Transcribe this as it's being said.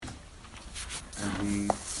we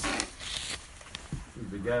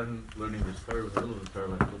began learning this Torah with the middle of the Torah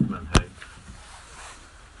like Lukman Hay.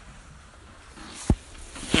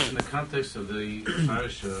 In the context of the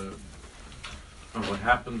parasha of what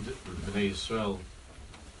happened with Bnei Yisrael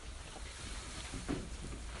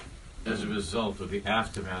as a result of the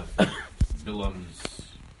aftermath of Bilam's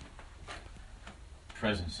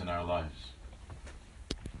presence in our lives.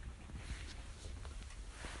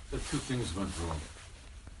 The two things went wrong.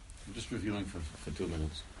 I'm just reviewing for 2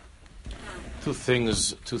 minutes. Two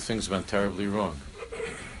things went terribly wrong.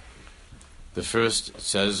 The first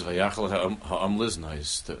says Vayachal ha'am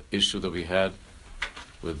liznais, the issue that we had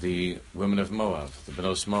with the women of Moab, the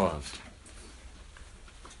Benos Moab.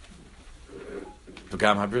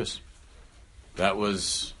 Pagam habris. That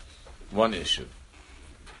was one issue.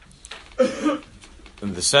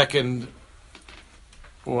 And the second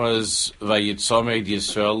was Vayitzomed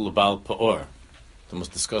Yisrael l'bal pa'or, the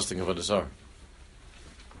most disgusting of what are.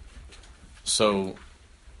 So,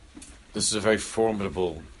 this is a very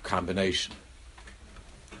formidable combination.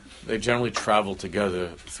 They generally travel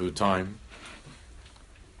together through time.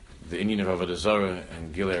 The Indian of Avodah Zarah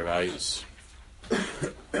and Gilei Arayis,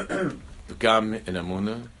 Pagam in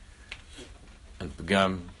Amunah, and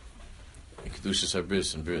Pagam in Kedushas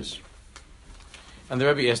HaBris and Bris. And the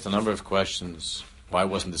Rebbe asked a number of questions. Why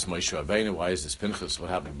wasn't this Moshe Rabbeinu? Why is this Pinchas? What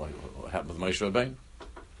happened with Moshe Rabbeinu?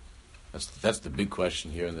 That's the big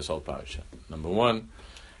question here in this whole parasha. Number one.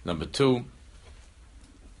 Number two,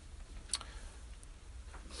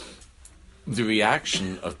 the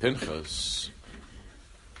reaction of Pinchas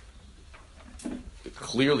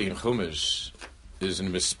clearly in Chumash is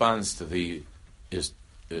in response to the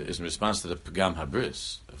Pagam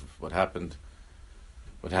Habris of what happened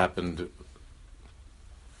with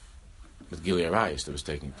Gilei Arayis that was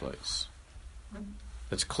taking place.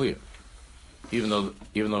 That's clear. Even though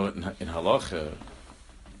in halacha,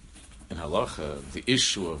 the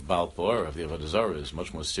issue of Baal Pa'or, of the Avodah Zarah, is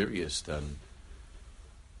much more serious than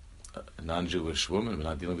a non-Jewish woman. We're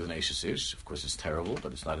not dealing with an Eishes Ish. Of course, it's terrible,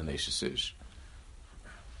 but it's not an Eishes Ish.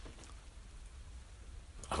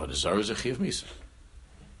 Avodah Zarah is a Chiv Misa.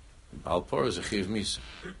 Baal Pa'or is a Chiv Misa.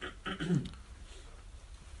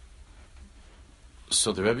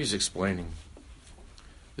 So the Rebbe is explaining.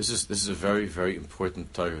 This is a very, very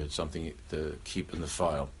important Torah. It's something to keep in the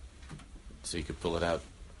file, so you can pull it out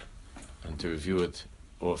and to review it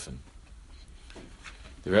often.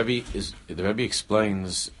 The Rebbe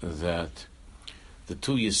explains that the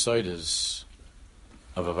two Yesodas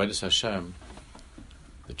of Avodas Hashem,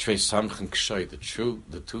 the Trei Samchen Kshai,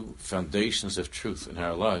 the two foundations of truth in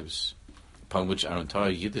our lives, upon which our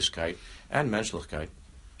entire Yiddishkeit and Menschlichkeit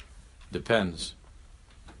depends,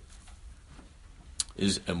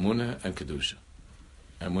 is Emunah and Kedusha.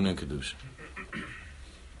 Emunah and Kedusha.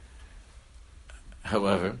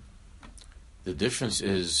 However, the difference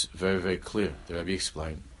is very, very clear. The Rebbe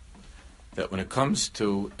explained that when it comes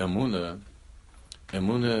to Emunah,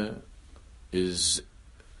 Emunah is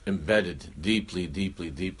embedded deeply, deeply,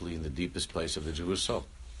 deeply in the deepest place of the Jewish soul.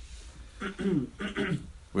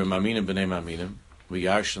 We're Maminim b'nei Maminim. We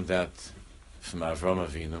yarshan that from Avram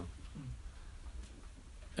Avinu.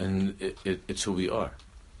 And it's who we are.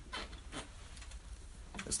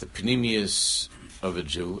 It's the pnimius of a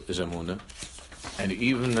Jew, is Amunah. And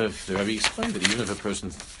even if, the Rebbe explained that even if a person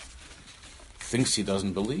thinks he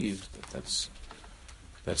doesn't believe, that's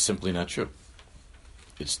simply not true.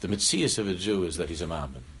 It's the mitzias of a Jew is that he's a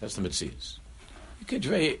mammon. That's the mitzias. You could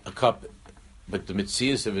drink a cup, but the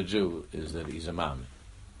mitzias of a Jew is that he's a mammon.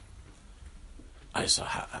 So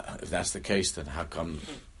if that's the case, then how come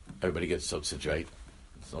everybody gets so tzedreit?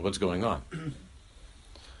 So what's going on?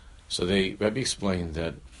 So the Rebbe explained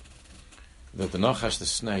that the Nachash, the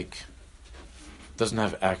snake, doesn't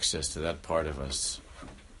have access to that part of us.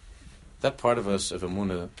 That part of us of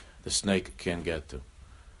Emunah, the snake can't get to.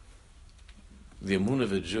 The Emunah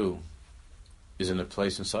of a Jew is in a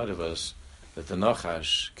place inside of us that the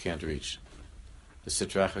Nachash can't reach. The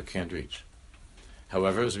Sitracha can't reach.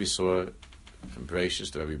 However, as we saw from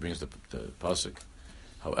Bereshis, the Rebbe brings the pasuk.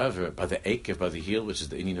 However, by the akev, by the heel, which is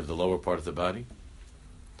the Indian of the lower part of the body,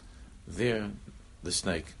 there the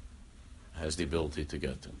snake has the ability to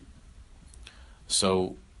get to.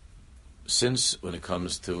 So, since when it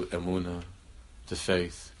comes to Emunah, to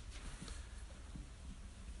faith,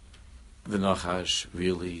 the Nachash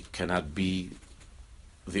really cannot be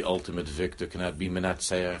the ultimate victor, cannot be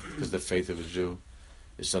Menatzeach, because the faith of a Jew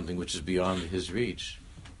is something which is beyond his reach.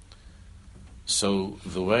 So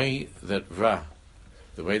the way that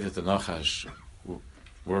the Nachash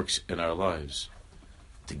works in our lives,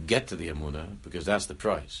 to get to the Emunah, because that's the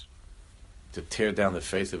prize, to tear down the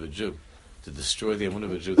faith of a Jew, to destroy the emunah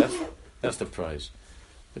of a Jew. That's the prize.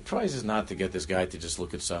 The prize is not to get this guy to just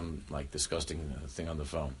look at some disgusting thing on the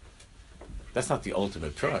phone. That's not the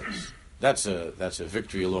ultimate prize. That's a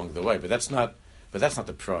victory along the way, but that's not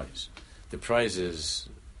the prize. The prize is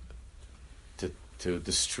to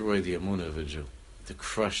destroy the emunah of a Jew, to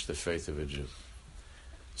crush the faith of a Jew,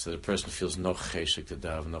 so the person feels no cheshek to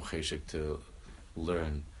daven, no cheshek to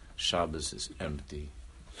learn. Shabbos is empty.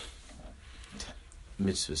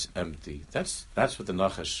 Mitzvah is empty. That's what the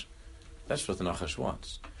Nachash. That's what the Nachash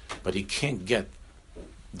wants, but he can't get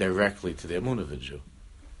directly to the emunah of a Jew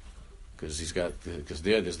because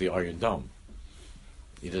there's the Iron Dome.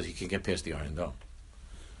 He can't get past the Iron Dome.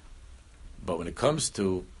 But when it comes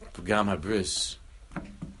to Pagam Habris,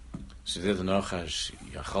 so there the Nachash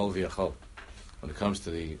Yachol v'Yachol. When it comes to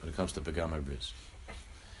Pagam Habris,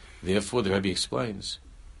 therefore the Rebbe explains.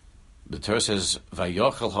 The Torah says,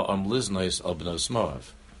 "Vayochel ha'am liznais al bnos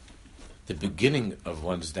Moav." The beginning of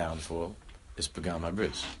one's downfall is Pagam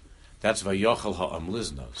Habris. That's Vayochel ha'am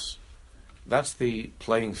liznos. That's the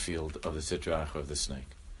playing field of the Sitra Achra of the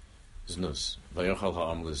snake. Znus. Vayochel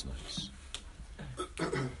ha'am liznos.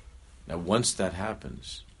 Now, once that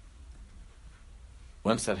happens,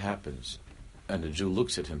 and the Jew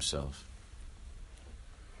looks at himself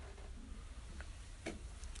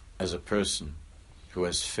as a person who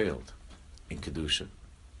has failed in Kedusha,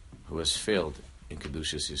 who has failed in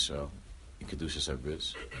Kedushas Yisrael, in Kedushas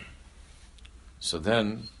Habris. So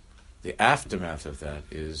then, the aftermath of that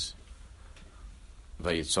is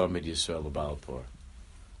Vayitzor Mid Yisrael L'Baal Por.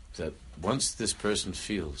 That once this person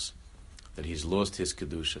feels that he's lost his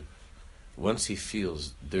Kedusha, once he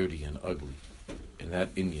feels dirty and ugly in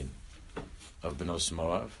that inyan of Bnos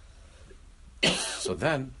Moav, so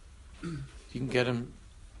then you can get him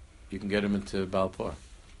into Baal Por.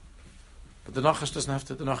 But the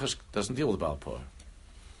Nachash doesn't deal with Baal Por.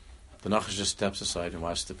 The Nachash just steps aside and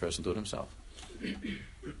watches the person do it himself.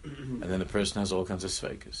 And then the person has all kinds of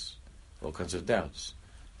sveikas, all kinds of doubts,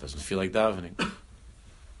 doesn't feel like davening.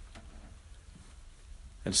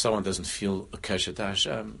 And someone doesn't feel a keshet to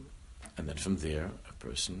Hashem. And then from there, a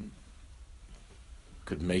person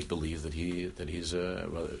could make believe that he's a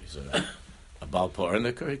Baal Por, and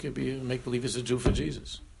he could make believe he's a Jew for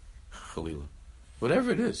Jesus. Chalila.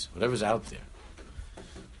 Whatever it is, whatever's out there,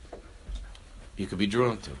 you could be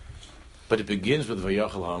drawn to. But it begins with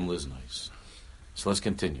Vayochel ha'am liznais. So let's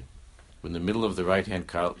continue. We're in the middle of the right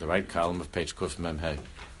column of page Kuf Mem Hey.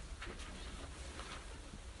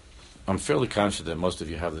 I'm fairly conscious that most of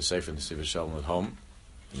you have the Sefer Nesiv Shalom at home.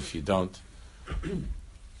 And if you don't,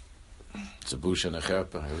 it's a busha and a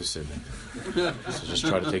cherpa. I always say that. So just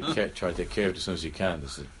try to take care of it as soon as you can.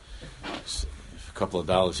 For a couple of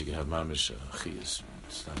dollars, you can have mamish chiyas.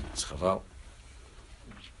 It's chaval.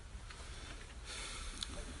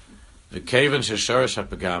 The kaven shesharish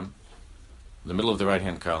hapagam, the middle of the right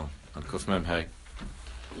hand column on Kuf Mem Hey.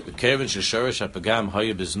 The kaven shesharish hapagam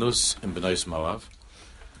haya biznus in Bnei Moav.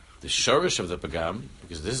 The shorish of the pagam,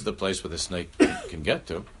 because this is the place where the snake can get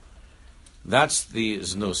to. That's the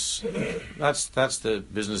znus. That's the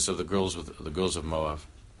business of the girls of Moav.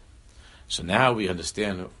 So now we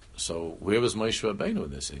understand. So where was Moshe Rabbeinu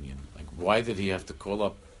in this Indian? Like, why did he have to call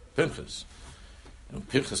up Pinchas? And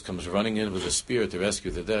Pinchas comes running in with a spear to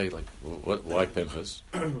rescue the day. Like, why Pinchas?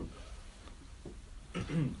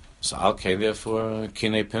 So Al came therefore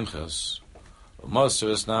Kinei Pinchas. Most of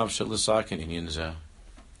us now shall listen Indian zeh.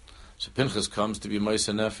 So Pinchas comes to be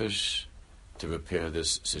Moshe Nefesh to repair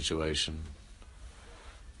this situation.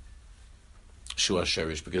 Shua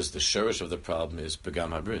Sherish, because the Sherish of the problem is Pagam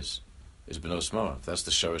Habris, is Bnos Moav. That's the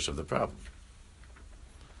Sherish of the problem.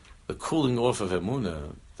 The cooling off of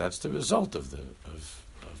Emunah, that's the result of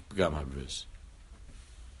Pagam Habris.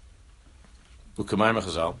 U'kamayim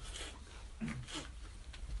Chazal.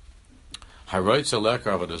 Haroitz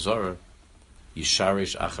Alekar Avodah Zarah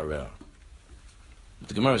Yisharish Achareh.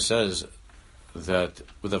 The Gemara says that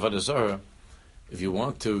with Avodah Zarah, if you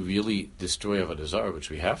want to really destroy Avodah Zarah, which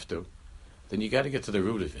we have to, then you got to get to the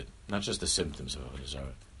root of it, not just the symptoms of Avodah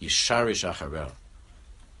Zarah. Yisharish Achareh. It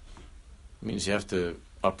means you have to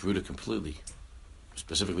uproot it completely,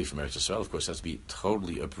 specifically from Eretz Yisrael. Of course, it has to be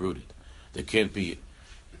totally uprooted. There can't be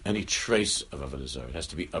any trace of Avodah Zarah. It has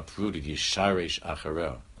to be uprooted. Yisharish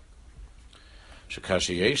Achareh.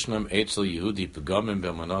 Shekashi Yeshnam Eitzel Yehudi Pegamim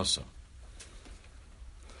B'Manasa.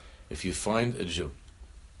 If you find a Jew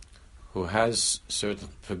who has certain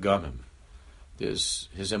pagamim, his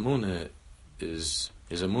emunah is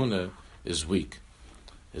weak.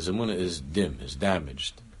 His emunah is dim, is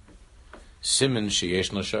damaged. Siman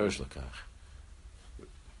sheyesh no shorish lakach.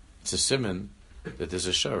 It's a siman that there's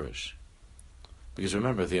a shorish. Because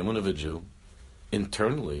remember, the emunah of a Jew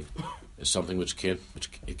internally is something which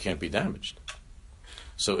it can't be damaged.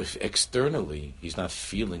 So if externally he's not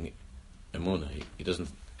feeling emunah, he doesn't.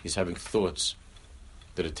 He's having thoughts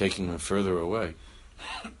that are taking him further away.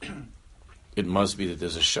 It must be that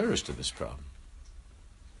there's a shurish to this problem.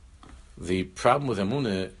 The problem with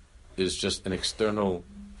emunah is just an external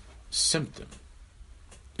symptom.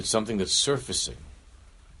 It's something that's surfacing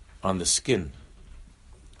on the skin.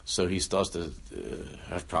 So he starts to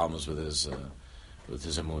have problems with his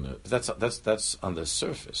emunah. That's on the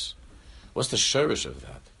surface. What's the shurish of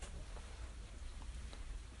that?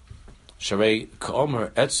 Sharei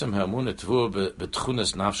ka'omer etzem ha'emunah tvuah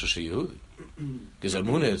betchunas nafsho sheyehudi. Because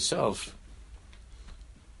emunah itself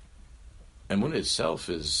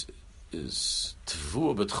is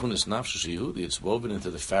tvuah betchunas nafsho sheyehudi. It's woven into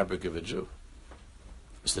the fabric of a Jew.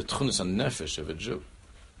 It's the tchunas nefesh of a Jew.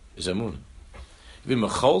 Is emunah.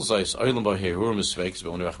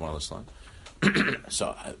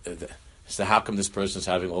 So how come this person is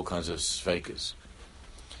having all kinds of sveikas?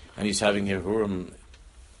 And he's having Yehurim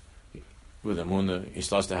with emunah. He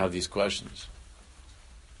starts to have these questions.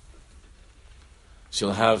 So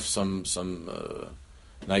he'll have some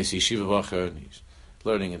nice yeshiva bacher, and he's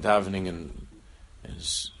learning and davening, and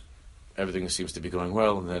everything seems to be going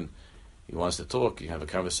well, and then he wants to talk, you have a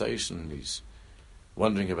conversation, and he's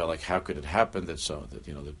wondering about how could it happen that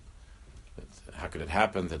how could it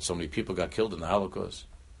happen that so many people got killed in the Holocaust?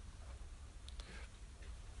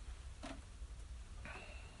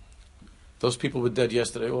 Those people were dead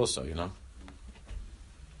yesterday also,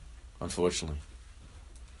 unfortunately.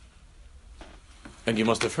 And you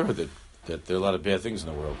must have heard that there are a lot of bad things in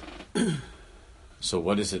the world. So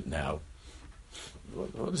what is it now?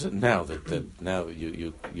 What is it now that now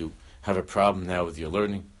you have a problem now with your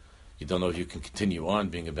learning? You don't know if you can continue on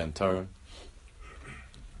being a Ben Torah.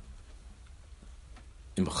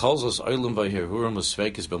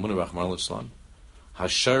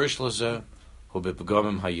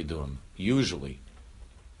 Usually,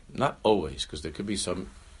 not always, because there could be some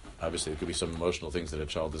emotional things that a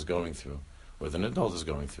child is going through, or that an adult is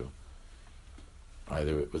going through.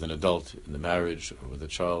 Either with an adult in the marriage, or with a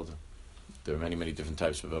child. There are many, many different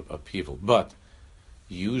types of people. But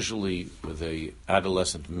usually with a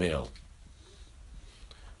adolescent male,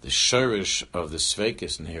 the shurish of the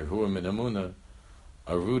sveikis and Hirhurim and Emunah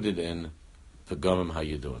are rooted in Pagamim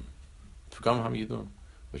Hayidun. Pagamim Hayidun,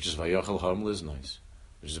 which is Vayachal Ha'am Liznais,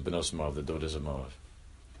 which is the Benos Moav, the daughters of Moav.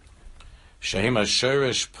 Shehim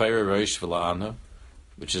HaShurish Peira Reish V'La'ana,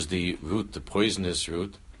 which is the root, the poisonous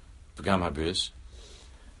root, Pagam HaBris,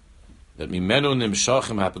 that Mimenu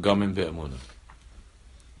Nimshachim HaPagamim Be'emunah,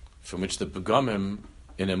 from which the Pagamim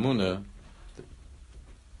in Emunah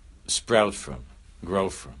sprout from, grow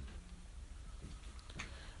from.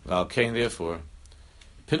 V'Alkein, therefore,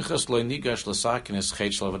 Pinchas lo nigash l'sakin es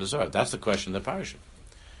chet shel avodah zarah. That's the question of the parasha.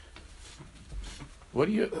 What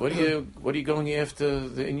are you going after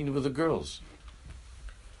the Indian with the girls?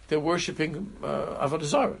 They're worshiping avodah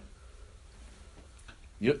zarah.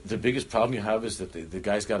 The biggest problem you have is that the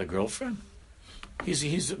guy's got a girlfriend. He's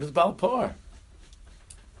with Baal Par,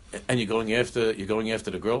 and you're going after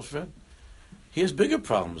the girlfriend. He has bigger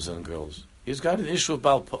problems than girls. He's got an issue with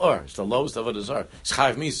Baal Par. It's the lowest avodah zarah. It's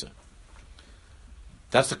Chayav Misa.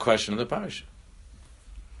 That's the question of the parasha.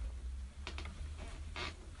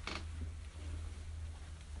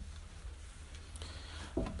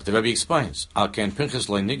 But the Rebbe explains, Al ken Pinchas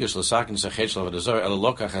lo nigash l'sakin sachet shel avodah zarah ela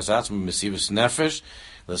lo kach hazatzim b'mesivus nefesh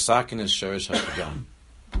l'sakin is shurish hapagam.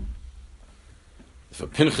 If a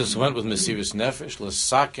Pinchas went with mesivus nefesh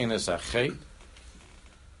l'sakin is achet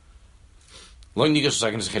lo nigash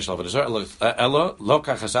l'sakin is sachet shel avodah zarah ela lo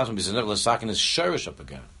kach hazatzim b'mesivus l'sakin is shurish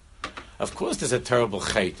hapagam. Of course, there's a terrible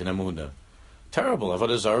chait in Emunah. Terrible.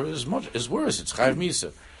 Avodah zarah is worse. It's Chayav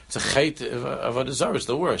Misa. It's a chait of Avodah zarah. It's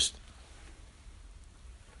the worst.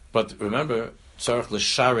 But remember, tzarich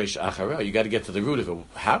l'sharesh achareh. You got to get to the root of it.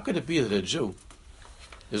 How could it be that a Jew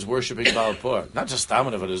is worshiping Baal Por? Not just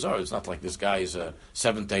Talmud Avodah zarah. It's not like this guy is a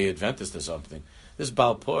Seventh-day Adventist or something. This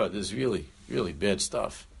Baal Por, this is really, really bad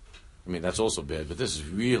stuff. I mean, that's also bad, but this is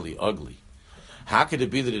really ugly. How could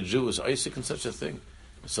it be that a Jew is Isaac in such a thing?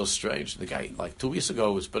 It's so strange. The guy, 2 weeks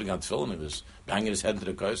ago, was putting on tefillin. He was banging his head into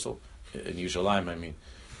the kaisel in Yerushalayim. I mean,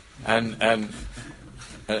 and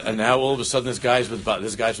now all of a sudden this guy's with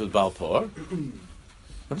Baal Por.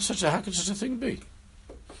 How could such a thing be?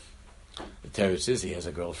 The teretz is he has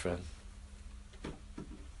a girlfriend.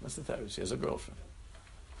 That's the teretz. He has a girlfriend.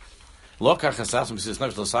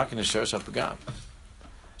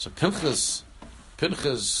 So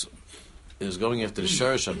Pinchas is going after the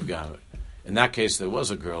shurish hapagam. In that case, there was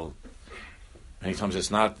a girl And he tells me it's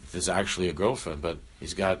not, there's actually a girlfriend, but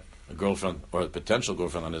he's got a girlfriend or a potential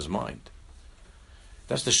girlfriend on his mind.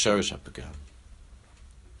 That's the Shorish HaPagam.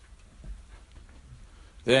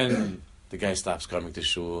 Then the guy stops coming to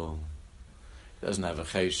shul. He doesn't have a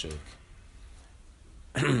cheshek.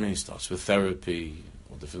 He starts with therapy,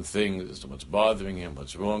 all different things, what's bothering him,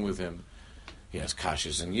 what's wrong with him. He has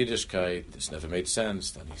kashas in Yiddishkeit. This never made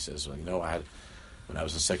sense. Then he says, well, when I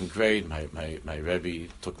was in second grade, my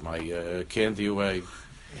Rebbe took my candy away.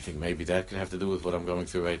 I think maybe that could have to do with what I'm going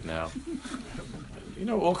through right now.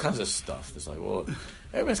 All kinds of stuff. It's like, well,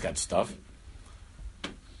 everybody's got stuff.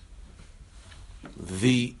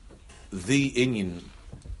 The inyan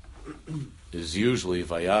is usually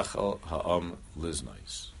vayachal ha'am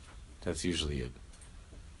liznais. That's usually it.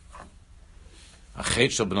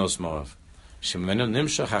 Achet shel bnos Moav. Shemenu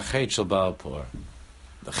nimshach achet shel Baal Por.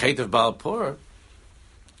 The chet of Baal Por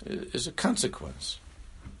is a consequence.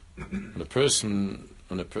 When a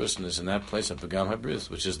person is in that place of Pagam HaBris,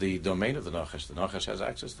 which is the domain of the Nachash has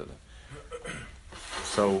access to that.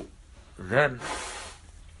 So then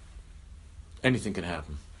anything can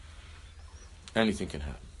happen. Anything can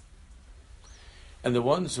happen. And the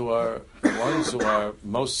ones who are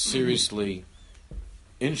most seriously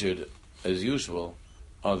injured, as usual,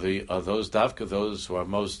 are those who are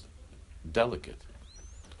most delicate,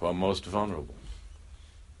 who are most vulnerable.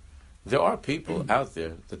 There are people out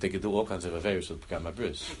there that they could do all kinds of affairs with Pagam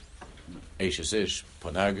HaBris, Eishes Ish,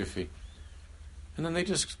 pornography, and then they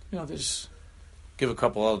just give a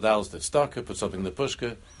couple of dollars that stuck, put something in the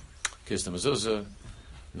pushka, kiss the mezuzah.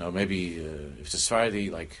 Maybe if it's a Friday,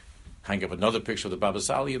 hang up another picture of the Baba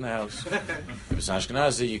Sali in the house. If it's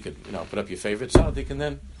Ashkenazi, you could put up your favorite tzaddik and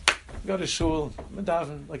then go to shul,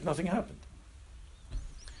 medaven, like nothing happened.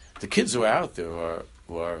 The kids who are out there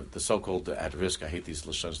who are the so-called at risk, I hate these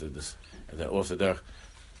lashons, they're off the derech,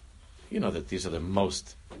 that these are the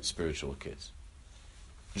most spiritual kids.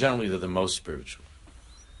 Generally, they're the most spiritual.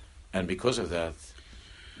 And because of that,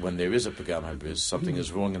 when there is a Pagam HaBris, something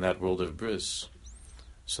is wrong in that world of bris,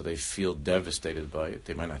 so they feel devastated by it.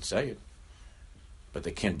 They might not say it, but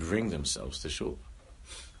they can't bring themselves to shul.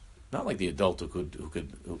 Not like the adult who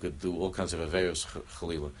could do all kinds of aveiros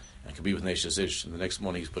chalila and could be with Neishes Ish, and the next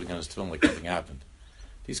morning he's putting on his tefillin like nothing happened.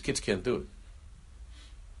 These kids can't do it.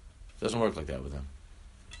 It doesn't work like that with them.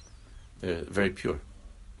 They're very pure.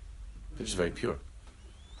 They're just very pure.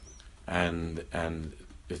 And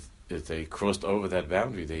if they crossed over that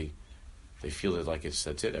boundary, they feel that that's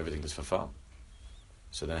it, everything is fafal.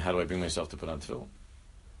 So then how do I bring myself to put on tefillin?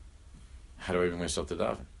 How do I bring myself to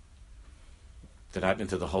daven? They're not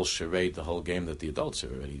into the whole charade, the whole game that the adults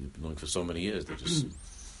are already doing for so many years. They just,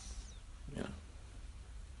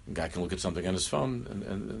 a guy can look at something on his phone,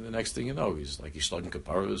 and the next thing you know, he's slugging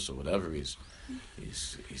kaparas or whatever. He's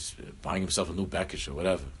buying himself a new package or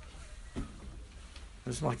whatever.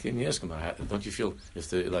 It's like, and you ask him, don't you feel if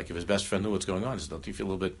his best friend knew what's going on? Don't you feel a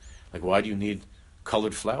little bit like, why do you need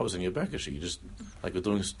colored flowers in your package? You just we're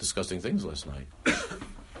doing disgusting things last night.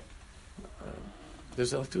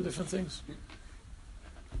 There's two different things.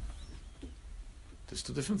 There's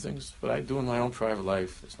two different things. What I do in my own private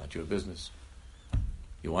life, it's not your business.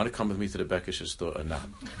 You want to come with me to the Bekisher store or not?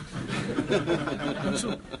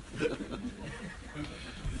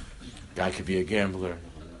 Guy could be a gambler.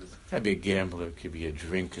 Could be a gambler. Could be a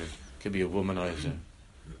drinker. Could be a womanizer.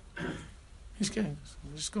 He's getting.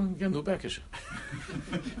 Just going to get into Bekisher.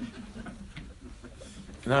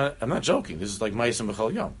 Now, I'm not joking. This is like Ma'aseh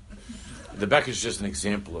B'chol Yom. The Bekisher is just an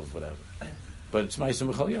example of whatever, but it's Ma'aseh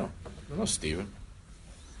B'chol Yom. There's no steering.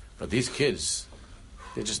 But these kids,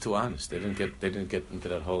 they're just too honest. They didn't get into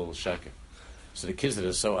that whole shaka. So the kids that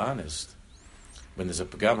are so honest, when there's a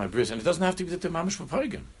Pagam HaBris, and it doesn't have to be that they're mamish for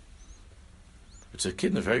Pagam. It's a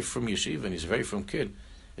kid in a very frum yeshiva, and he's a very frum kid.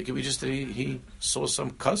 It could be just that he saw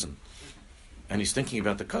some cousin, and he's thinking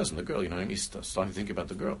about the cousin, the girl. He's starting to think about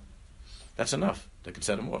the girl. That's enough. That could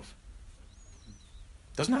set him off.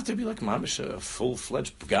 It doesn't have to be like mamish, a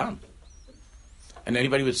full-fledged Pagam. And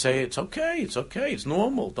anybody would say, it's okay, it's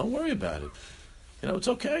normal, don't worry about it. It's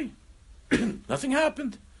okay. Nothing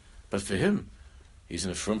happened. But for him, he's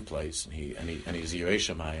in a frum place, and he's Yirei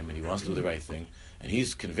Shamayim, and he wants to do the right thing, and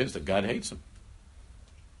he's convinced that God hates him.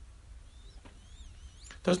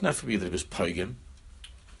 Doesn't have to be that it was pagan.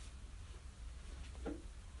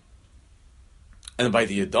 And by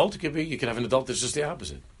the adult, you could have an adult that's just the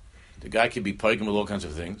opposite. The guy could be pagan with all kinds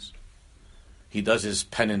of things. He does his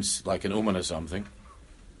penance like an uman or something.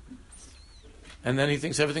 And then he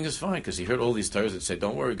thinks everything is fine because he heard all these Torahs that say,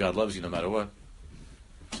 don't worry, God loves you no matter what.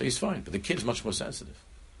 So he's fine. But the kid's much more sensitive.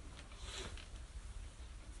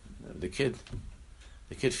 The kid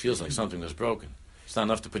The kid feels like something was broken. It's not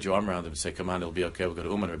enough to put your arm around him and say, come on, it'll be okay, we'll go to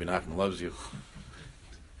Uman, Rabbi Nachman loves you.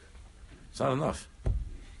 It's not enough.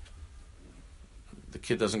 The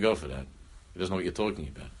kid doesn't go for that. He doesn't know what you're talking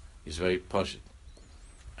about. He's very pashut.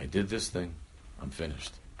 I did this thing, I'm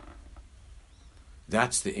finished.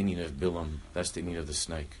 That's the Indian of Bilam, that's the Indian of the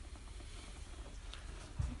snake.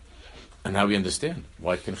 And now we understand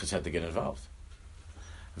why Pinchas had to get involved.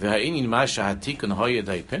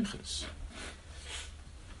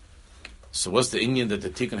 So what's the Indian that the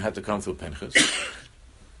tikkun had to come through Pinchas?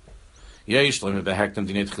 I mentioned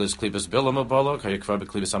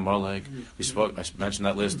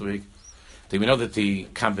that last week. Do we know that the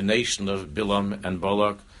combination of Bilam and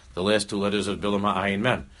Balak, the last two letters of Bilam are Ayin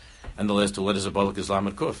Mem, and the last two letters of Balak is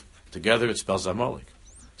Lamed Kuf. Together it spells Amalek.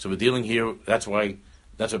 So we're dealing here, that's why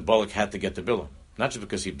Balak had to get to Bilam. Not just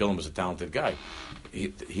because Bilam was a talented guy.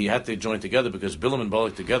 He had to join together because Bilam and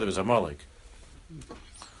Balak together is Amalek.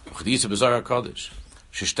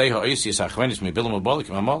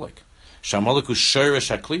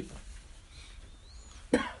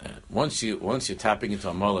 Once you're tapping into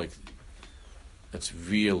Amalek, that's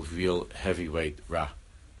real heavyweight Ra.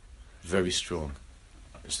 Very strong.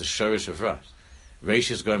 It's the shorish of Ra.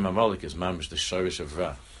 Reishis Goyim Amalek is mamish the shorish of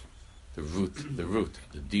Ra. The root,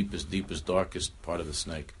 the deepest, darkest part of the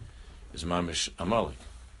snake is mamish Amalek.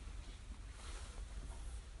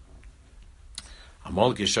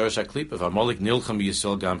 Amalek is shorish HaKlipa. Amalek nilcham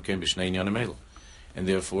Yisrael gam ken b'shnei inyanim elu. And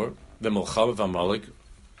therefore, the Melcham of Amalek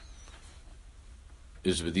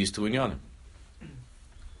is with these two inyanim.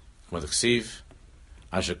 When the Chsiv,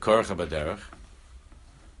 Asher Korcha B'derech,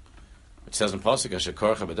 it says in Pasuk, Asher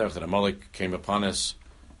Korcha B'derech, that Amalek came upon us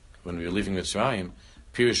when we were leaving Mitzrayim.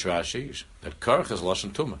 Pirush Rashi, that Korcha is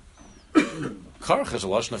Lashon Tumah. Korcha is a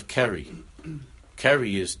Lashon of Keri.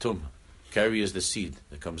 Keri is Tumah. Keri is the seed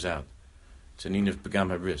that comes out. It's an Iniv Begam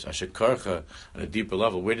Habris. Asher Korcha, on a deeper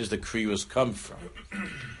level, where does the Kriyus come from?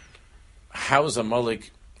 How is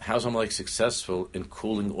Amalek successful in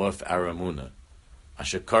cooling off Aramuna?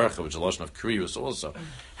 Asher Karcha, which is a Lashon of Kriyus also.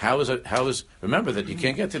 How is remember that you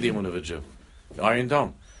can't get to the Amun of a Jew. The Iron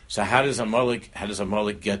Dome. So how does Amalek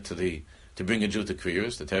get to bring a Jew to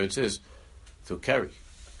Kriyus? The Torah says through Keri.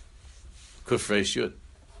 Kufrei Shud,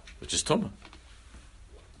 which is Tumah.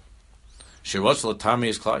 Shirotz Latami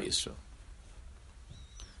is Klal Yisrael.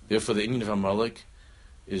 Therefore the Indian of Amalek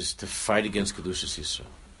is to fight against Kedushas Yisrael.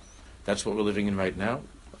 That's what we're living in right now.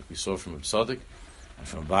 Like we saw from Tzaddik and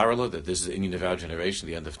from Barala, that this is the Indian of our generation,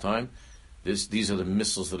 the end of time. These are the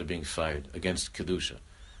missiles that are being fired against Kedusha.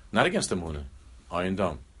 Not against the Amunah, Iron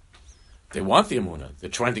Dome. They want the Amunah. They're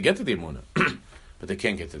trying to get to the Amunah. But they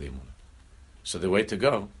can't get to the Amunah. So the way to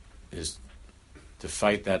go is to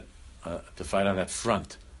fight on that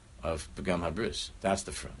front of Begam Habris. That's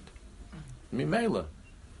the front. Mimela.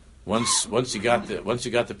 Once you got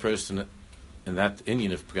the person in that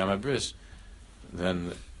Indian of Begam Habris,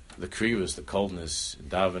 then the kriyus, the coldness,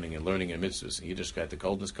 davening and learning and mitzvahs, and Yiddishkeit, the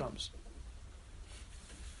coldness comes.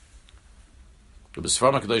 The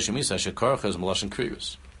B'sfarma Kadosh Misa Shekarcha is Malashon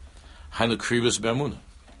kriyus. Hainu kriyus be'amuna.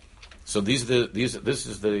 So this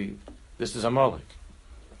is Amalek.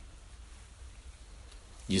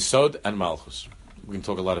 Yisod and Malchus. We can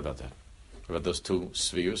talk a lot about that. About those two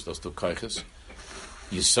spheres, those two kaiches.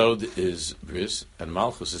 Yisod is Bris and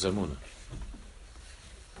Malchus is Amunah.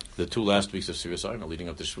 The two last weeks of Sirius Arna leading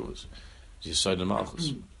up to Shavuos. Yisod and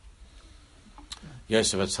Malchus.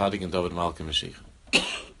 Yosef Tzaddik and David Malka Mashiach.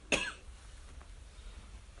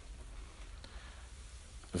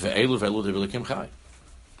 Ve'elu Devilikim Chai.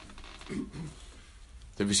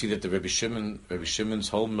 Then we see that the Rabbi Shimon's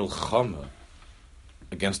whole milchama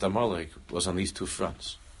against Amalek was on these two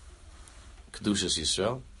fronts. Kedushas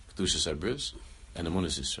Yisrael, Kedushas Abris, and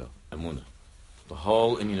Amunas Yisrael, Amunah. The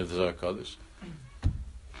whole Indian of the Zohar Kodesh.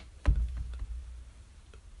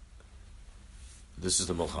 This is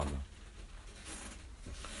the milchama.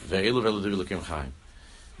 Ve'elu Devilikim Chai.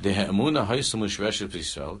 Emunah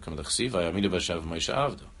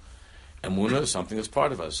is something that's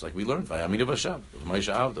part of us, like we learned. And even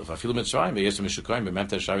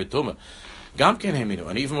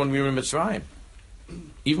when we were in Mitzrayim,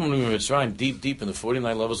 deep in the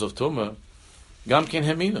 49 levels of Tumah, Gamken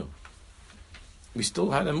Heminu, we still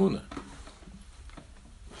had Emunah.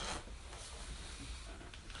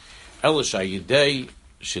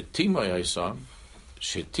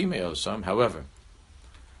 However,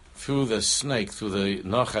 through the snake, through the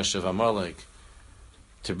Nachash of Amalek,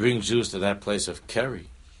 to bring Jews to that place of Keri,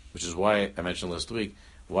 which is why I mentioned last week,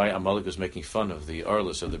 why Amalek was making fun of the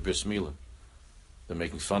Arlis of the Bris Milah. They're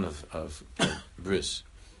making fun of Bris.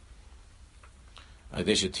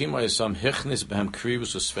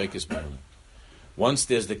 Once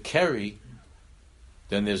there's the keri,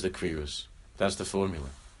 then there's the krirus. That's the formula.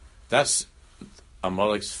 That's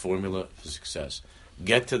Amalek's formula for success.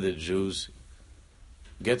 Get to the Jews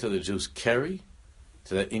keri,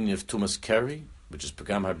 to that inyan of Tumas keri, which is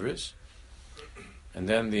Pagam Habris, and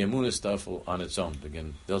then the Emunah stuff will on its own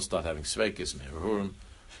begin. They'll start having Sveikis and Herurim,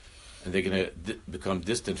 and they're going to become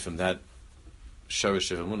distant from that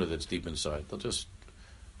Shorish of Emunah that's deep inside. They'll just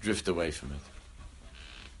drift away from it.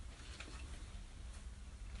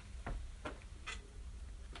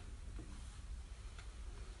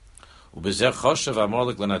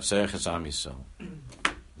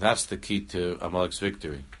 That's the key to Amalek's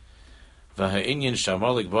victory.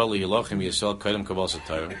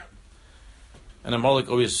 And Amalek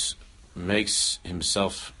always makes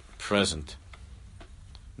himself present.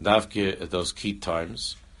 Davke at those key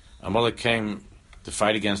times. Amalek came to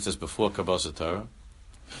fight against us before Kabbalah Torah.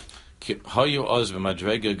 We were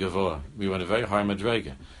in a very high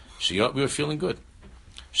madrega. We were feeling good.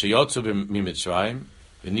 We're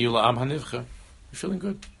feeling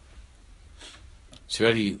good. It's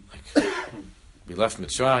already we left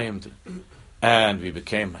Mitzrayim and we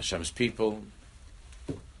became Hashem's people.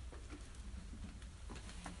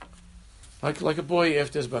 Like a boy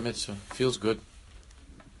after his bar mitzvah. Feels good.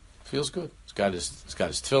 He's got his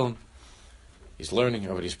tefillin. He's learning.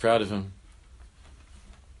 Everybody's proud of him.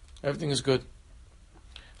 Everything is good.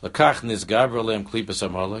 Lakach nizgaber aleim klipas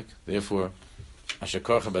Amalek. Therefore, asher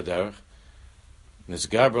korcha baderech.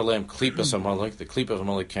 Nizgaber aleim klipas Amalek. The klipa of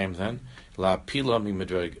Amalek came then. La pila mi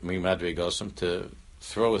madregosam, to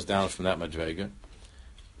throw us down from that madrega.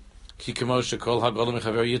 Ki kamos shekol hagolim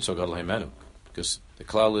mechaver yitzog al haimenu. Because the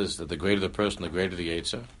klal is that the greater the person, the greater the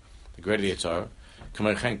Yetzer, the greater the Yetzar.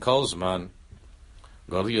 Kamerchen kol zman,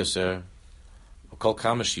 God Yoser, kol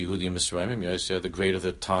kamash Yehudi Misraimim Yoser, the greater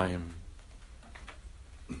the time.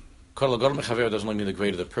 Kol hagolim mechaver doesn't only mean the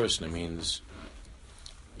greater the person. It means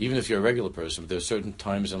even if you're a regular person, there are certain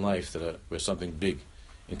times in life where something big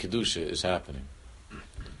in Kedusha is happening.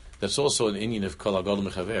 That's also an inyan of kol hagolim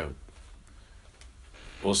mechaver.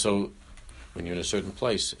 Also, when you're in a certain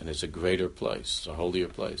place, and it's a greater place, a holier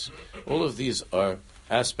place. All of these are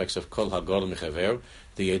aspects of kol hagolim mechaver.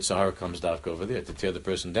 The Yetzer Hara comes davka over there to tear the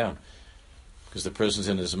person down. Because the person's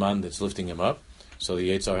in a zman that's lifting him up, so the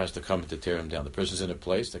Yetzer Hara has to come to tear him down. The person's in a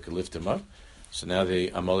place that could lift him up, so now the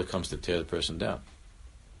Amalek comes to tear the person down.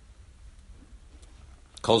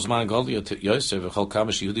 Kol zman gol Yosef v'chol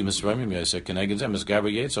kamash Yehudi Misraimim Yosef keneged zem es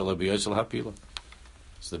gaber Yetzer lo b'Yosef hapila.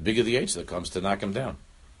 So the bigger the Yetzer that comes to knock him down.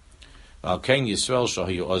 So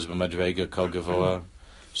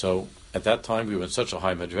at that time we were in such a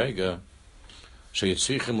high madrega,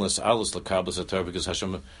 because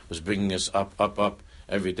Hashem was bringing us up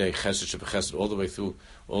every day, chesed shebechesed, all the way through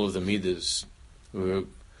all of the midas. We were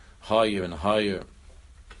higher and higher.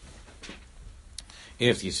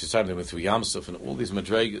 After Yisrael, we went through Yamsuf and all these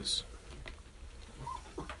madregas.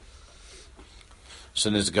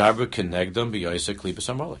 So Nizgaber kenegdam b'Yosef klipas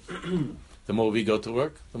Amalek. The more we go to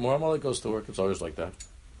work, the more Amalek goes to work. It's always like that.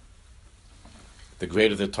 The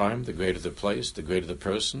greater the time, the greater the place, the greater the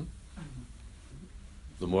person,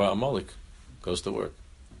 the more Amalek goes to work.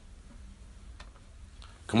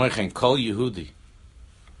 K'moichen kol Yehudi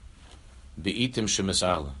be'itim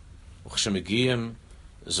shemisala uchshemegiyim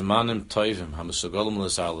zmanim toivim hamasogolim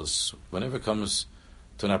lesalas. Whenever it comes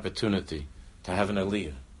to an opportunity to have an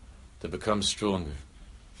aliyah, to become stronger,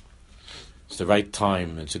 it's the right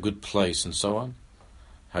time, it's a good place, and so on.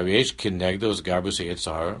 Hariesh kinegdos garbus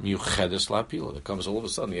Yetzer Hara miyuchedes lapila. That comes all of a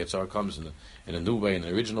sudden. The Yetzer Hara comes in a new way, in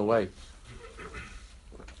an original way.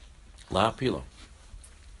 Lapila.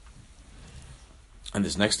 And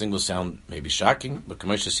this next thing will sound maybe shocking, but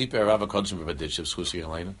Kamesha Siper Rava Kodzim B'Beditchev Schusi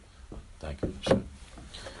Helena. Thank you.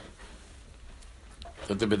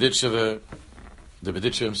 That the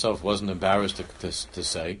B'Ditchev himself wasn't embarrassed to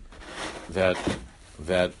say that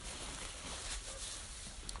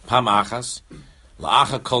Pam Achas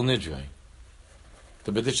La'acha Kol Nidrei.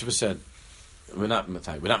 The B'Ditchev said, we're not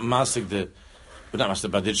masig the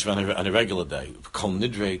B'Ditchev on a regular day. Kol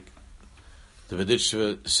Nidrei. The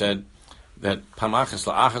B'Ditchev said that Pam Achas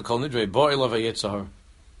La'acha Kol Nidrei Bo'el of Yetzer Hara.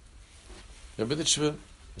 The B'Ditchev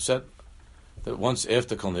said that once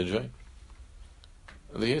after Kol Nidrei,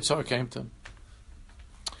 the Yetzer Hara came to him.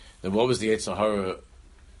 Then what was the Yetzer Hara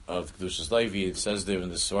of Kedushas Levi? It says there in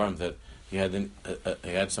the Svarim that he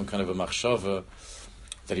had some kind of a machshava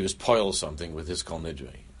that he was poil something with his Kol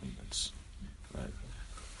Nidrei.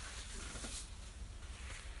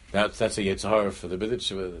 That's a Yetzer Hara for the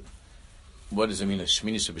B'Ditchev. What does it mean? A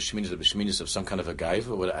shminis of some kind of a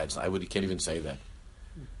gaiva? You can't even say that.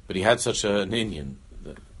 But he had such an Indian,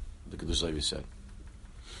 the Kedush Levi said.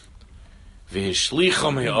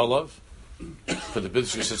 V'hishlicha me'olav, for the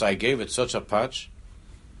Biddush says, I gave it such a patch,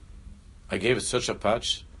 the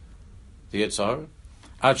Yitzhar,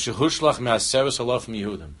 ad shehushlach me'aseres alaf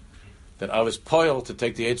miYehudim, that I was poiled to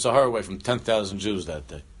take the Yitzhar away from 10,000 Jews that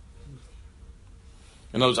day.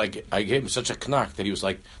 In other words, I gave him such a knack that he was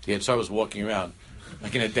like, the Yitzhar was walking around,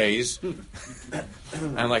 like in a daze,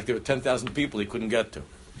 and like there were 10,000 people he couldn't get to.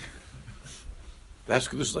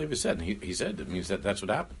 That's what Kedush Levi said, and he said it means that's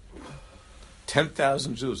what happened.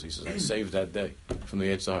 10,000 Jews, he says, I saved that day from the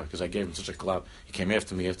Yitzhar because I gave him such a clout. He came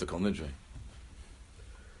after me after Kol Nidre.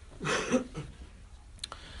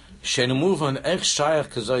 Shenu muvan ech shayach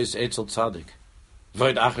kazois etzel tzadik.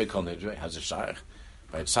 Void achre Kol Nidre has a shayach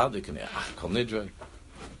by tzadik and Kol Nidre.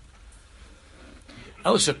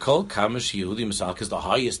 El shekol kamish Yehudi misal, because the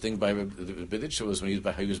highest thing by the Biddush was when he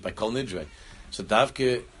was by Kol Nidre. So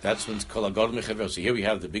Davke, that's when it's Kol Agod Mechaver. So here we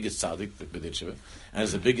have the biggest tzaddik, the B'ditcheva, and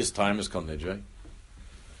it's the biggest time is Kol Nidre.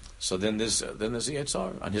 So then there's the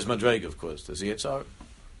Yitzhar, and his Madreg, of course, there's the Yitzhar.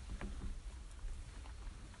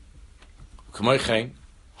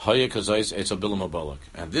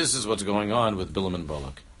 And this is what's going on with Bilam and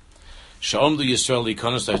Balak. Sha'om the Yisrael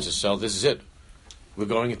Likonos Eretz Yisrael. This is it. We're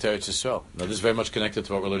going into Eretz Yisrael. Now this is very much connected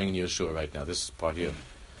to what we're learning in Yeshua right now. This is part here.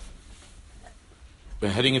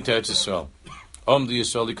 We're heading into Eretz Yisrael. The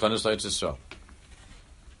Yisrael Likonos Eretz Yisrael.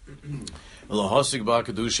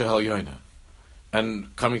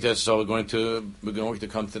 And coming to Eretz Yisrael, we're going to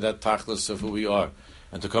come to that tachlis of who we are,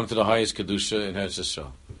 and to come to the highest kedusha in Eretz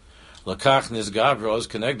Yisrael. Lakach nizgavros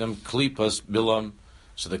connect them klipas Bilam,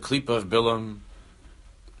 so the klipa of Bilam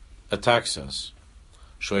attacks us.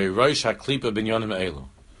 Shoy roish haklipa binyanim elu.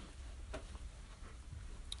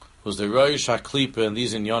 Was the roish haklipa in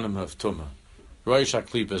these inyanim of Tumah? Roish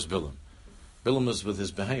haklipa is Bilam. Bilam was with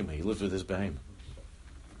his behemoth. He lived with his behemoth.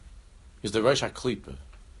 He's the roish haklipa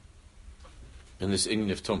in this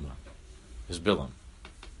inyan of Tumah. Is Bilam.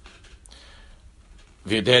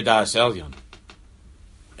 V'yedeh da'as elyon.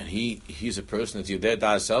 And he's a person that's Yedeh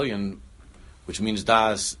da'as elyon, which means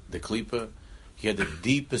da'as, the klipa. He had the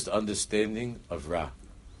deepest understanding of Ra.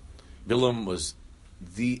 Bilam was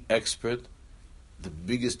the expert, the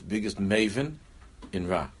biggest maven in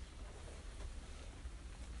Ra.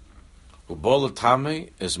 Ubol Tame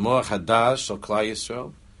is Moach Hadash Shel Klal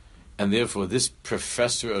Yisrael, and therefore this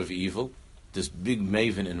professor of evil, this big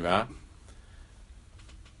maven in Ra,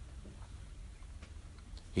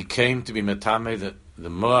 he came to be Metame, the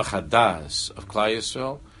Moach Hadash of Klal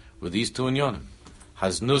Yisrael, with these two inyonim.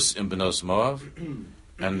 Haznus in Benos Moav,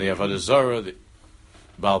 and the Avodah Zarah, the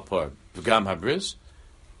Balpor, Pagam Habriz,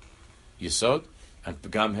 Yisod, and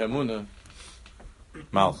Pagam Hermuna,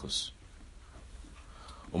 Malchus.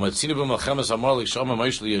 And we see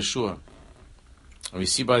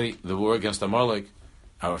by the war against Amalek,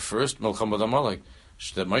 our first Melcham with Amalek,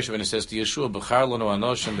 that Moshe Rabbeinu says to Yeshua, B'char lanu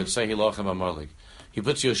anoshim b'tzei hilachem Amalek. He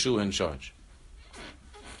puts Yeshua in charge.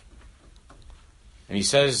 And he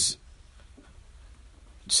says,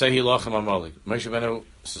 Say hilachem Amalek. Moshe Rabbeinu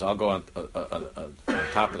says, I'll go on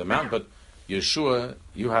top of the mountain, but Yeshua,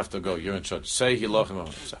 you have to go. You're in charge. Say hilachem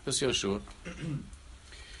Amalek. This Yeshua.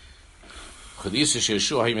 Because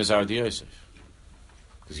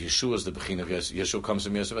Yeshua is the Bechin of Yosef. Yeshua comes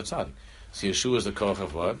from Yosef Atzadik. So Yeshua is the Koach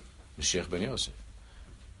of what? Mashiach ben Yosef.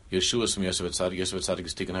 Yeshua is from Yosef Atzadik. Yosef Atzadik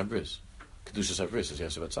is Tikkun HaBris. Kedushas HaBris is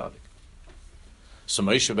Yosef Atzadik. So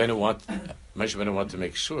Moshe Rabbeinu want to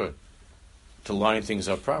make sure to line things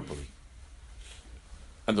up properly.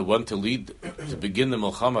 And the one to lead, to begin the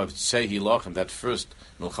Milchama of Tzei Hilachem, that first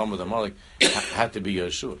Milchama with Amalek, had to be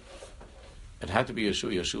Yeshua. It had to be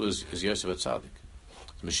Yeshua. Yeshua is Yosef Atzadik.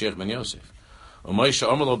 It's Mashiach ben Yosef.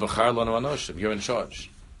 You're in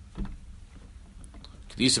charge.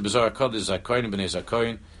 Kedisa B'Zar HaKodesh Zakoyin b'nei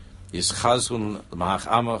Zakoyin is Chazun l'Mahach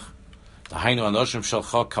Amach T'hainu Anoshim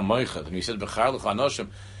Shalcha Kamoicha. And he said B'char l'cha Anoshim.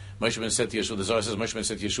 Moshe Ben said to Yeshua, the Zohar says Moshe Ben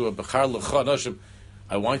said to Yeshua, B'char l'cha Anoshim,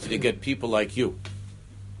 I want you to get people like you.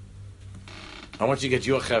 I want you to get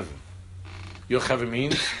your Chaver. Your Chaver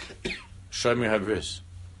means Shomer HaBris.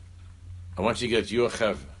 I want you to get your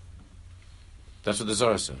Chaver. That's what the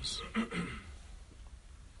Zohar says.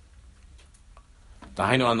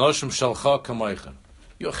 T'hainu Anoshim Shalcha Kamoicha.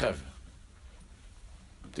 Your Chaver.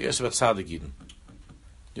 The Yosef Atzadik Yidden.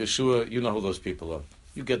 Yeshua, you know who those people are.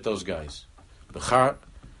 You get those guys. B'char,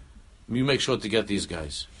 you make sure to get these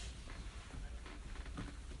guys.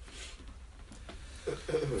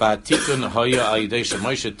 V'atikun hoya ayidesha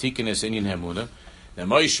Moshe tikun es inyan hamuna. Now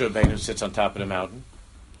Moshe Rabbeinu sits on top of the mountain.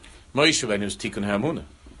 Moshe Rabbeinu is tikun hamuna.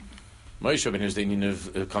 Moshe Rabbeinu is the Indian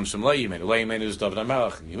of comes from Leimenu. Leimenu is David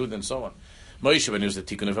HaMelech and Yehud and so on. Moshe Rabbeinu is the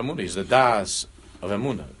Tikkun of Emunah. He's the Das of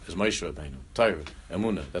Emunah. Is Moshe Rabbeinu. Torah,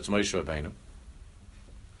 Emunah. That's Moshe Rabbeinu.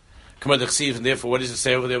 Come on, the and therefore, what does it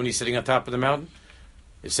say over there when he's sitting on top of the mountain?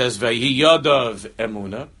 It says Vayi Yadav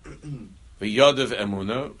Emunah. Vayi Yadav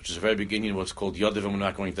Emunah, which is the very beginning of what's called Yadav Emunah. We're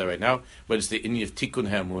not going to that right now, but it's the Indian of Tikkun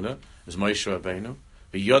HaEmunah. Is Moshe Rabbeinu.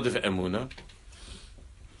 Vayi Yadav Emunah.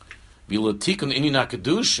 V'lo Tikkun Inyan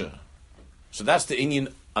HaKedusha. So that's the Indian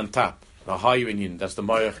on top, the higher Indian. That's the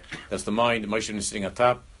Mayach, that's the mind. Moshe is sitting on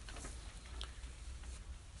top.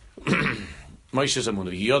 Moshe's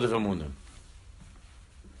Emunah, Yadav Emunah.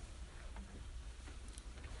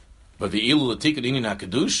 But the Ilu Tikkun Inyan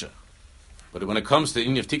HaKedusha. But when it comes to the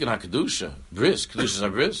Inyan of Tikkun HaKedusha, Bris, Kedushas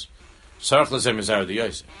HaBris, Sarach Lazem is Zara the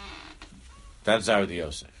Yosef. That's Zara the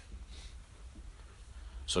Yosef.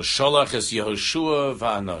 So Sholach is Yehoshua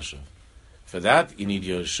Va'anasha. For that, you need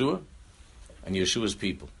Yehoshua and Yeshua's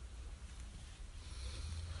people.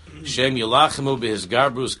 Shem Yelachimu Be'ez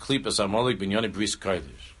Garbrus Klipas Amalek B'nyani Bris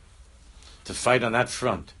Kodesh. To fight on that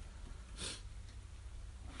front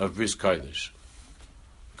of Bris Kodesh.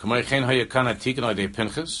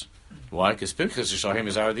 Why? Because Pinchas is Shahem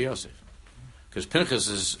is Zara the Yosef. Because Pinchas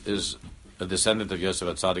is a descendant of Yosef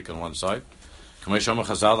HaTzadik on one side.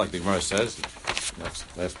 Chazal, like the Gemara says,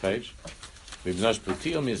 last page. Pinchas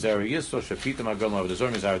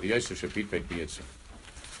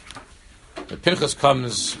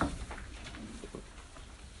comes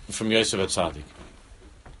from Yosef HaTzadik,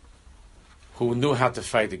 who knew how to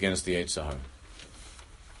fight against the Yetzer Hara,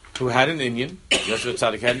 who had an Indian. Yosef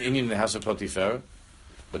HaTzadik had an Indian in the house of Potiphar,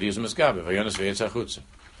 but he was a Misgaber. Vayonos ve'yetzer chutza.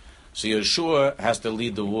 So Yeshua has to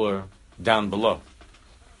lead the war down below.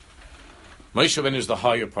 Moshe Rabbeinu is the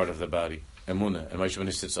higher part of the body, Emunah, and Moshe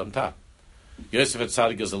Rabbeinu sits on top. Yosef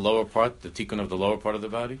HaTzadik is the lower part, the tikkun of the lower part of the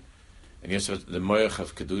body, and Yosef the moyach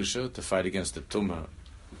of Kedusha to fight against the tumah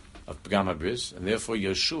of Pagam HaBris, and therefore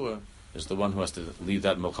Yeshua is the one who has to lead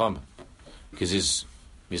that Milchama, because he's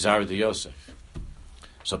Mizar de Yosef.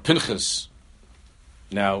 So Pinchas,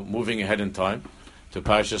 now moving ahead in time to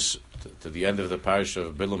Parashas, to the end of the Parasha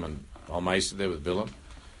of Bilam and Almaisa there with Bilam.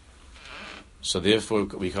 So therefore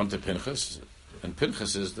we come to Pinchas, and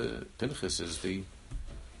Pinchas is the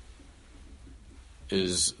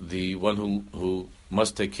one who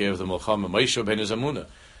must take care of the Milchama. Moshe Rabbeinu is Emunah.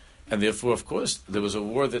 And therefore, of course, there was a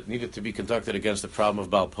war that needed to be conducted against the problem of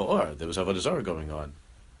Baal Peor. There was Avodah Zarah going on.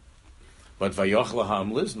 But Vayoch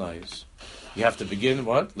Laham Liznais, you have to begin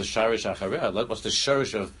what? L'sharish achareh. What's the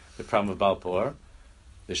sharish of the problem of Baal Peor?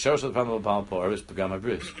 The sharish of the problem of Baal Peor is Pagam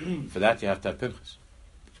HaBris. For that, you have to have Pinchas,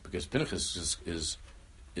 because Pinchas is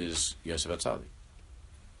Yosef HaTzadik.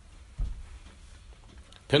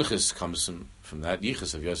 Pinchas comes from that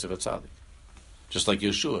yichus of Yosef HaTzadik, just like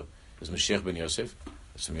Yeshua is Mashiach ben Yosef.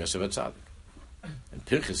 It's from Yosef HaTzadik, and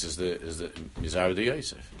Pinchas is the Mizar de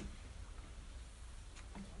Yosef.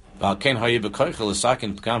 In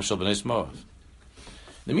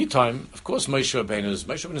the meantime, of course, Moshe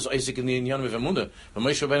Rabbeinu is Isaac in the Inyan of Emunah, but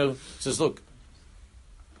Moshe Rabbeinu says, "Look,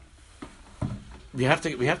 we have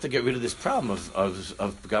to get rid of this problem of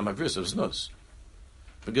Pagam HaBris, of Znus,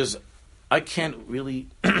 because I can't really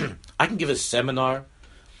I can give a seminar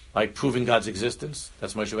like proving God's existence.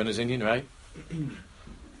 That's Moshe Rabbeinu's Indian, right?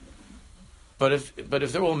 But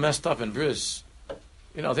if they're all messed up in Bris,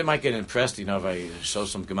 they might get impressed. If I show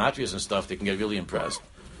some gematrias and stuff, they can get really impressed.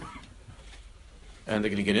 And they're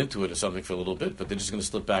going to get into it or something for a little bit, but they're just going to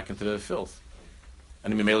slip back into the filth.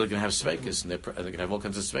 And maybe they're going to have sveikus, and they're going to have all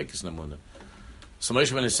kinds of sveikus in Emunah. So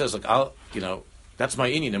Moshe Rabbeinu says, look, that's my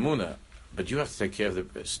Indian Emunah, but you have to take care of the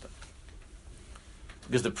Bris stuff.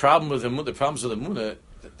 Because the problems with Emunah,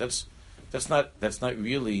 that's not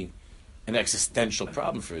really an existential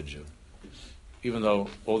problem for a Jew. Even though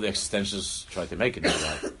all the existentialists try to make it into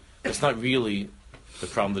that, that's not really the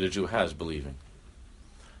problem that a Jew has believing.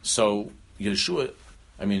 So Yeshua,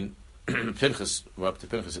 Pinchas, we're up to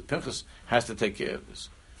Pinchas. Pinchas has to take care of this.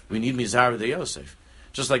 We need Mizar de Yosef,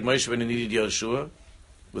 just like Moshe Rabbeinu needed Yeshua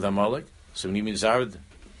with Amalek. So we need Mizar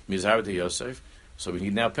de Yosef. So we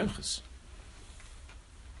need now Pinchas.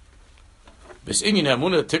 Bis inyan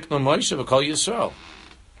Emunah tiknu Moshe v'kol Yisrael.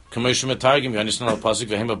 So as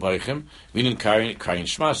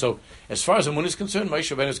far as Emunah is concerned,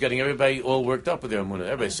 Moshe Rabbeinu is getting everybody all worked up with their Emunah.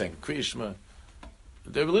 Everybody's saying Kriya Shema.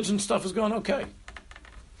 The religion stuff is going okay.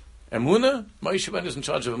 Emunah, Moshe Rabbeinu is in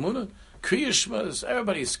charge of Emunah. Kriya Shema,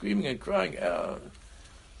 everybody is screaming and crying.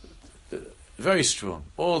 Very strong.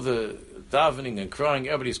 All the davening and crying,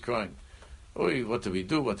 everybody's crying. What do we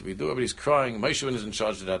do? Everybody's crying. Moshe Rabbeinu is in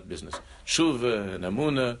charge of that business. Shuvah and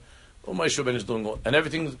Emunah. All Moshe Rabbeinu is doing, and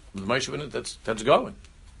everything with Moshe Rabbeinu that's going.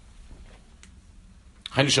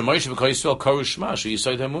 Hainu Moshe v'Kol Yisrael Koru Shema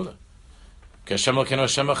Yisod Hamunah. Ki Hashem Elokeinu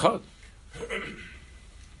Hashem Echad.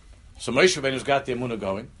 So Moshe Rabbeinu's got the Emunah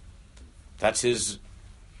going. That's his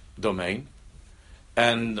domain.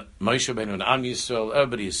 And Moshe Rabbeinu and Am Yisrael,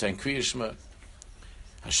 everybody is saying Kriya Shema.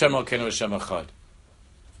 Hashem Elokeinu Hashem Echad.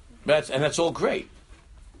 And that's all great.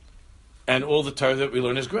 And all the Torah that we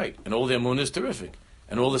learn is great. And all the Emunah is terrific.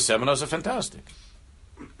 And all the seminars are fantastic.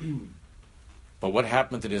 But what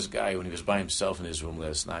happened to this guy when he was by himself in his room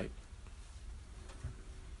last night?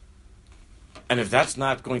 And if that's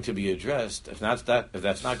not going to be addressed, if that's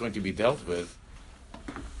not going to be dealt with,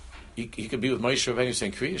 he could be with Moshe Rabbeinu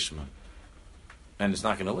saying Kriya Shema, and it's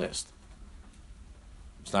not going to last.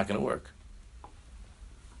 It's not going to work.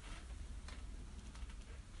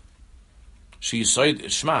 She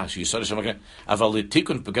said Shema. She said Shema. Aval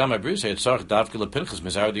tikun pagam abris had sarch davke le Pinchas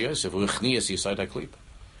mizar de Yosef u'chnias yisayt haklip.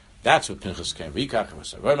 That's what Pinchas came.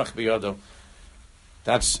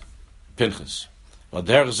 That's Pinchas. And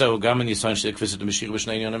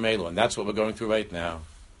that's what we're going through right now,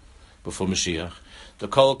 before Mashiach. The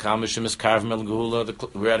Kol Kamishim is Karmel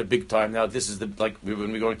Gehula. We're at a big time now. This is when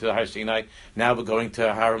we're going to the Har Sinai. Now we're going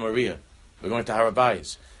to Har Maria. We're going to Har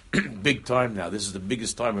Abayis. Big time now. This is the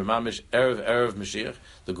biggest time. We're Mamish Erev Mashiach,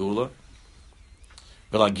 the Gehula.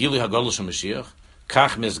 Velagili Hagol Shel Mashiach.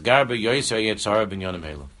 Kach Mizgar BeYosef Yetzara Ben Yonim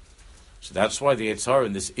Elu. So that's why the Yetzara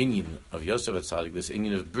in this inyan of Yosef Atzadik, this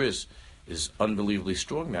inyan of Bris, is unbelievably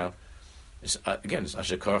strong now. It's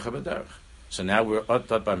Asher Korach HaBaderech. So now we're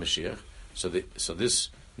taught by Mashiach.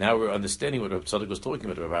 Now we're understanding what Rabbi Tzadok was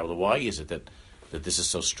talking about. Why is it that this is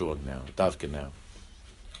so strong now, Davka now?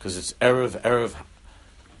 Because it's Erev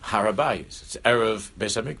Har Abayis. It's Erev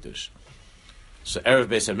Beis HaMikdash. So Erev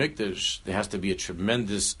Beis HaMikdash, there has to be a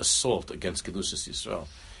tremendous assault against Kedushas Yisrael.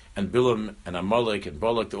 And Bilam and Amalek and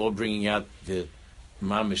Balak, they're all bringing out the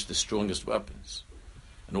strongest weapons.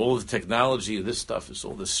 And all the technology of this stuff is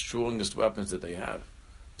all the strongest weapons that they have.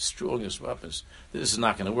 Strongest weapons. This is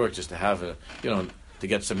not going to work just to have to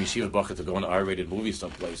get some yeshiva bucket to go on an R-rated movie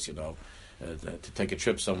someplace, to take a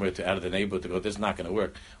trip somewhere out of the neighborhood to go. This is not going to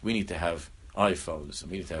work. We need to have iPhones.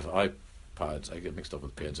 We need to have iPods. I get mixed up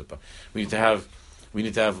with pads. We need to have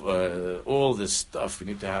all this stuff. We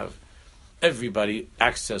need to have everybody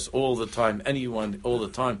access all the time, anyone all the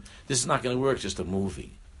time. This is not going to work. Just a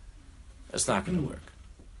movie. It's not going to work.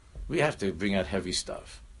 We have to bring out heavy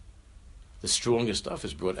stuff. The strongest stuff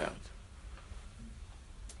is brought out.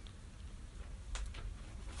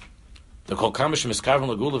 The Kol Kamishim is Karvan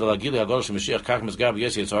Lagula Velagili Hagol Shel Mashiach Kach Mizgar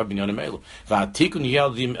BeYosef Yetzara Ben Yonim Elu Va'atikun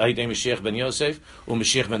Yal Aydei Mashiach Ben Yosef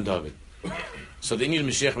u'Mashiach Ben David. So the Indian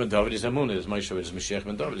Mashiach Ben David is Amunah. Is Moshe is Mashiach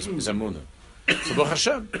Ben David is Amunah. So Baruch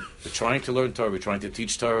Hashem, we're trying to learn Torah. We're trying to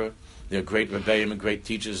teach Torah. They're great rebbeim and great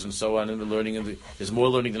teachers and so on. And we're learning. There's more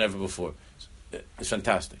learning than ever before. It's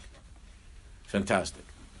fantastic. Fantastic.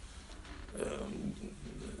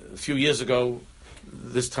 A few years ago,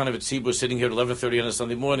 this time of Tzibur sitting here at 11:30 on a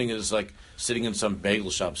Sunday morning is like sitting in some bagel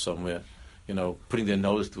shop somewhere, putting their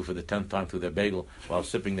nose through for the 10th time through their bagel while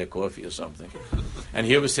sipping their coffee or something. And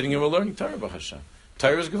here we're sitting here, we're learning Torah, Baruch Hashem.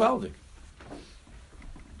 Torah is gewaldig.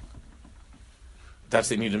 That's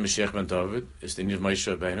the need of Mashiach Ben David. It's the need of Moshe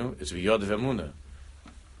Rabbeinu. It's V'yod V'emunah.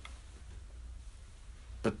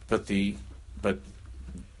 But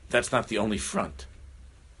that's not the only front.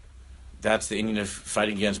 That's the Indian of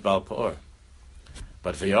fighting against Baal Pa'or.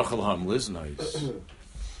 But V'yachal Ham Liznais.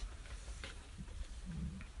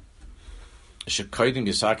 Shekoidim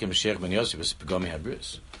Yisakim Mashiach Ben Yosef is Pagami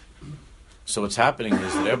Habris. So what's happening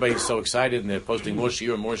is that everybody's so excited and they're posting more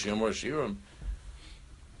shiurim,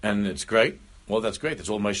 and it's great. Well, that's great. That's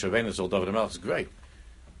all Moshe Rabbeinu. That's all David HaMelech. It's great.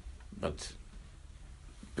 But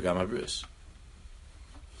Pagam Habris.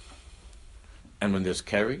 And when there's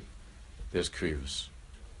Keri, there's Kriyus.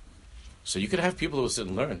 So you could have people who will sit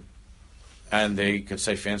and learn, and they could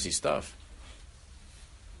say fancy stuff,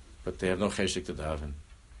 but they have no cheshik to daven.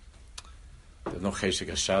 They have no cheshik.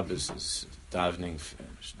 A Shabbos is davening.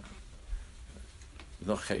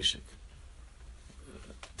 No cheshik.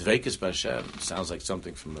 Dveikis B'Hashem sounds like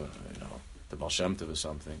something from the Baal Shem Tov or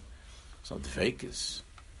something. So dveikis.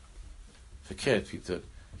 Forget you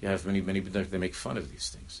have many they make fun of these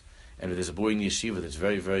things. And if there's a boy in yeshiva that's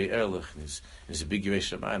very, very ehrlich, and he's a big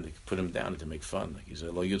Yeresh Shamayim, they can put him down to make fun, like he's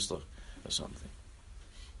a Lo Yitzlach or something.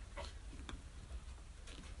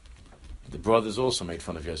 The brothers also made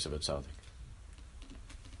fun of Yosef Atzadik.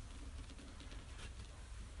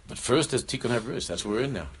 But first there's Tikkun Habris. That's what we're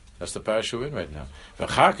in now. That's the parasha we're in right now.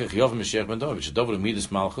 V'achar kach Yov Mashiach Ben David. Shedavar Midas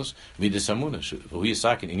Malchus, Midas Hamunah. V'hu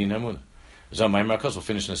Yisakin Inyan Hamunah. We'll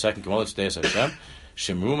finish in a second. It's Deis Hashem.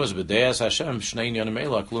 Shemrumas b'Deis Hashem shnei inyanim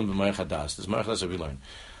eila klum b'moich hadas. This moich hadas we learn.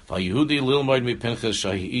 Yehudi lilmoid mi Pinchas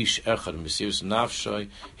shahi ish echad misivus nafshay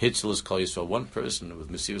hitzelis Klal Yisrael. One person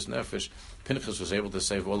with misivus nefesh, Pinchas was able to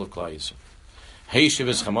save all of Klal Yisrael. Hey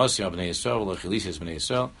shivus chamasim b'nei Yisrael v'lechilisis b'nei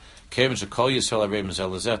Yisrael. Kevin shekol Yisrael arei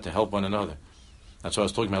mzelazet, to help one another. That's what I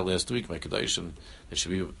was talking about last week. My kedushin, there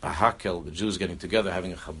should be a hakel, the Jews getting together,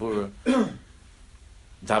 having a chabura.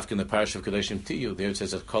 Davka in the parish of Kedoshim Tiyu, there it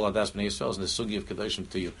says that Kol Adas B'nai Yisrael, and the sugi of Kedoshim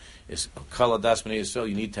Tiyu is Kol Adas B'nai Yisrael.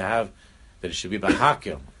 You need to have that it should be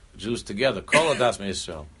Bahakel, Jews together. Kol Adas B'nai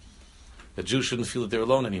Yisrael. The Jews shouldn't feel that they're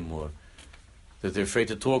alone anymore. That they're afraid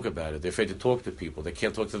to talk about it. They're afraid to talk to people. They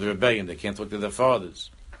can't talk to the rebellion. They can't talk to their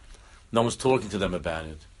fathers. No one's talking to them about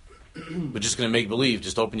it. We're just going to make believe.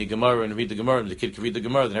 Just open your Gemara and read the Gemara, and the kid can read the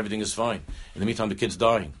Gemara, then everything is fine. In the meantime, the kid's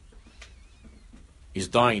dying. He's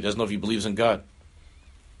dying. He doesn't know if he believes in God.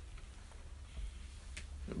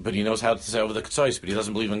 But he knows how to say over the Ketzos, but he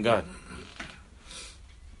doesn't believe in God.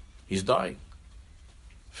 He's dying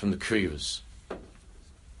from the Kriyas. And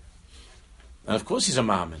of course he's a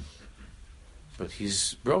Mammon. But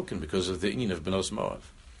he's broken because of the Inyan of Benos Moav.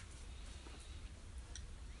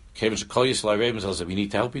 We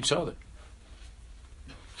need to help each other.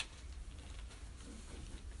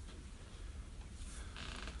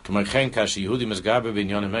 When a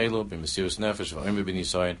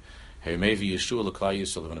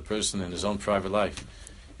person in his own private life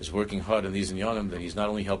is working hard in these inyanim, then he's not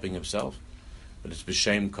only helping himself, but it's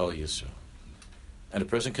b'shem kol Yisrael. And a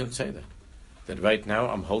person can say that right now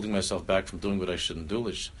I'm holding myself back from doing what I shouldn't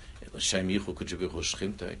do.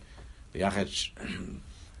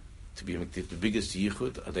 To be the biggest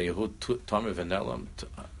yichud, the yehud tamer v'nelam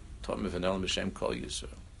b'shem kol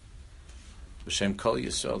Yisrael. B'shem kol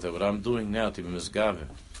Yisrael, that what I'm doing now to be mizgaver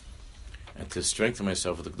and to strengthen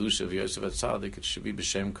myself with the kedusha of Yosef Atzadik, it should be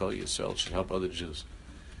b'shem kol Yisrael. It should help other Jews.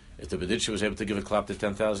 If the B'ditcher was able to give a clap to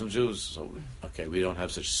 10,000 Jews, so okay, we don't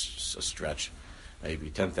have such a stretch.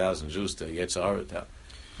 Maybe 10,000 Jews to Yetzirah,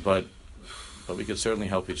 but we could certainly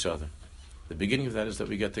help each other. The beginning of that is that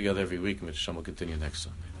we get together every week, and Hashem will continue next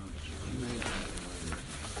Sunday.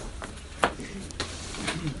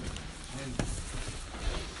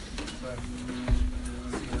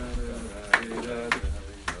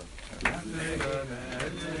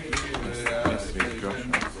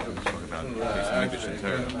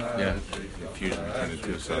 Yeah, fusion between the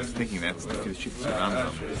two. So I was thinking that's the Shittas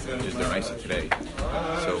Rambam, which is the Raisa today.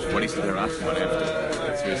 So what is the Rachman after?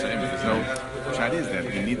 That's what you're saying. There's no shot is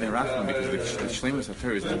that you need the Rachman because the Shleimus of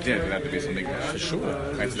Torah is not there. There have to be something for sure.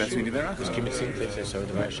 Right, so that's why you need the Rachman. Just keep it simple.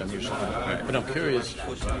 But I'm curious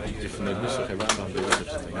if in the Nusach Rambam there is such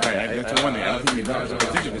a thing. Right, that's the one thing. I don't think he does. But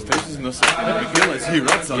this Tosh's Nusach and the Megillah is he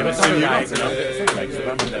writes on it.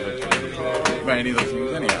 Right, any of those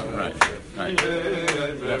things anyhow. Right. That's a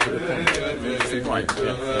good point. Interesting point.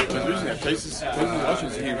 But usually that Tosh's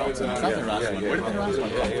Rosh's he writes on it's not the Rachman. Where did the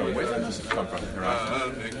Rachman come from? Where did the Nusach come from? The Rachman.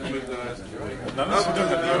 None of us don't have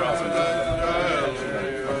the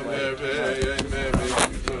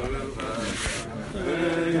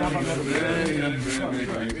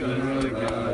Rachman.